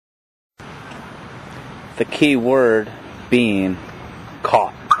The key word being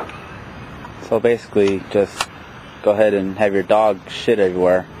caught. So basically, just go ahead and have your dog shit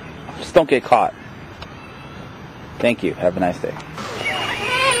everywhere. Just don't get caught. Thank you. Have a nice day.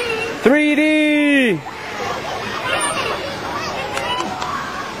 3D!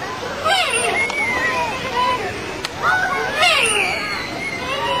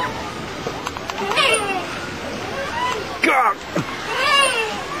 God!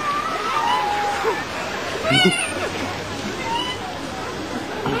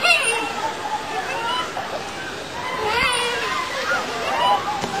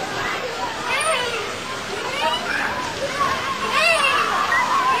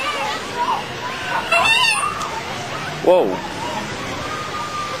 Whoa.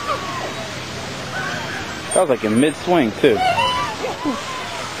 That was like in mid-swing, too.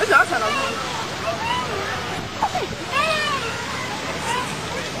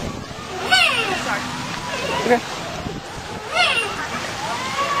 Okay.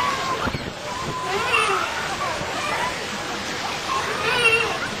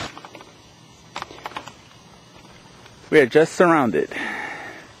 We are just surrounded.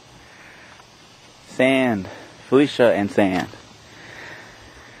 Sand. Felicia and sand.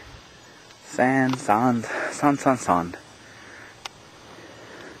 Sand, sand, sand, sand, sand.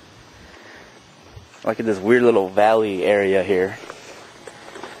 Like in this weird little valley area here.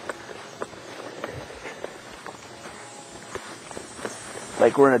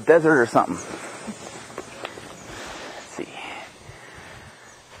 Like we're in a desert or something. Let's see.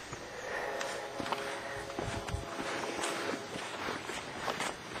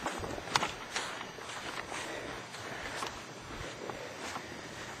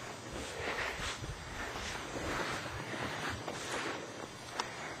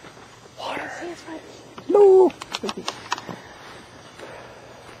 No.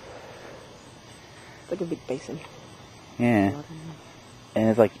 Like a big basin. Yeah. And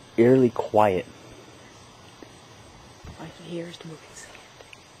it's like eerily quiet. All I can hear is the moving sand.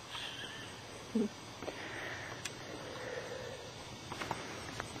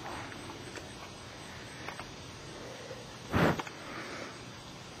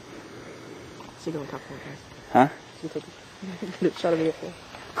 So you go and talk to me, guys. Huh? So you take a shot of me up there.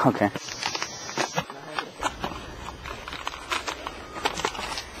 Okay.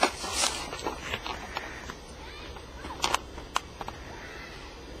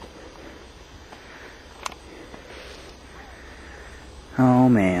 Oh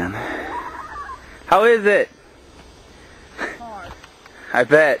man. How is it? Hard. I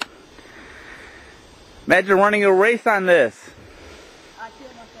bet. Imagine running a race on this. I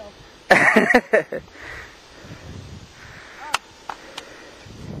killed myself.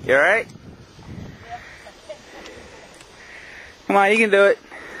 You alright? Come on, you can do it.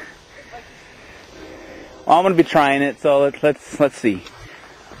 Well, I'm gonna be trying it, so let's see.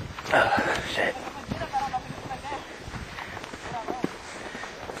 Oh, shit.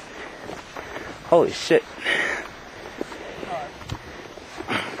 Holy shit.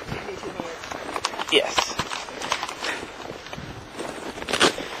 Yes.